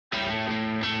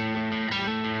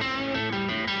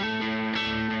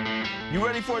You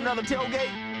ready for another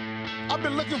tailgate? I've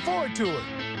been looking forward to it.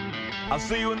 I'll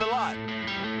see you in the lot.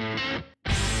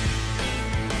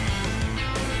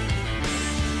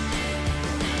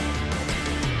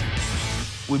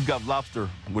 We've got lobster.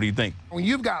 What do you think? When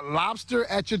you've got lobster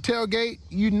at your tailgate,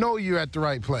 you know you're at the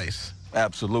right place.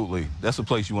 Absolutely. That's the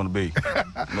place you want to be.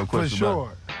 No question For sure.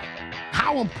 about it.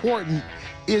 How important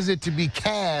is it to be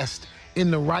cast in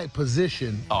the right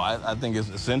position? Oh, I think it's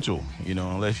essential. You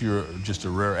know, unless you're just a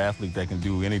rare athlete that can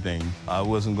do anything, I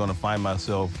wasn't going to find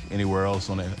myself anywhere else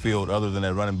on that field other than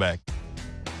that running back.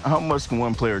 How much can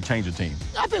one player change a team?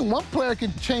 I think one player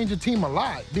can change a team a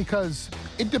lot because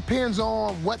it depends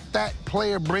on what that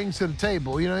player brings to the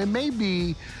table. You know, it may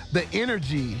be the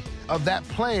energy of that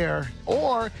player,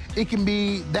 or it can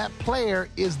be that player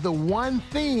is the one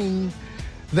thing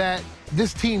that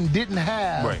this team didn't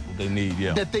have. Right, what they need,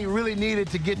 yeah. That they really needed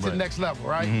to get to the next level,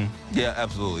 right? Mm-hmm. Yeah,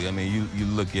 absolutely. I mean, you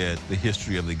look at the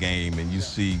history of the game and you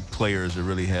see players that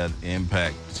really had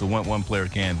impact. So one player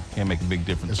can make a big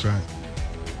difference. That's right.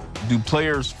 Do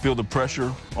players feel the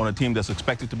pressure on a team that's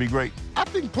expected to be great? I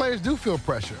think players do feel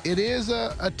pressure. It is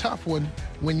a tough one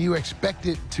when you expect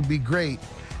it to be great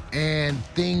and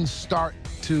things start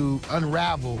to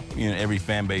unravel. You know, every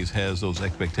fan base has those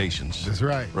expectations. That's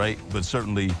right. Right? But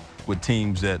certainly with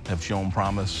teams that have shown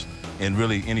promise and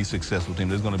really any successful team,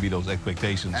 there's going to be those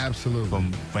expectations. Absolutely.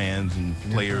 From fans and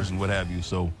players and what have you.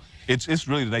 So it's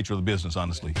really the nature of the business,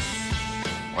 honestly.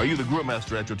 Are you the grill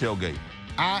master at your tailgate?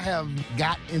 I have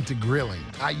got into grilling.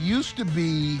 I used to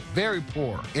be very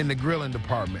poor in the grilling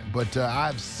department, but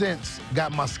I've since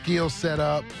got my skills set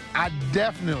up. I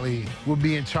definitely will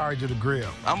be in charge of the grill.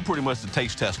 I'm pretty much the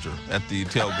taste tester at the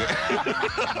tailgate.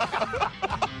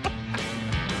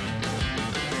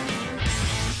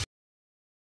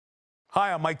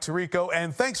 Hi, I'm Mike Tirico,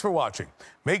 and thanks for watching.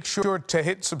 Make sure to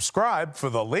hit subscribe for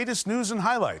the latest news and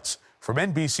highlights from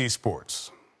NBC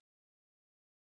Sports.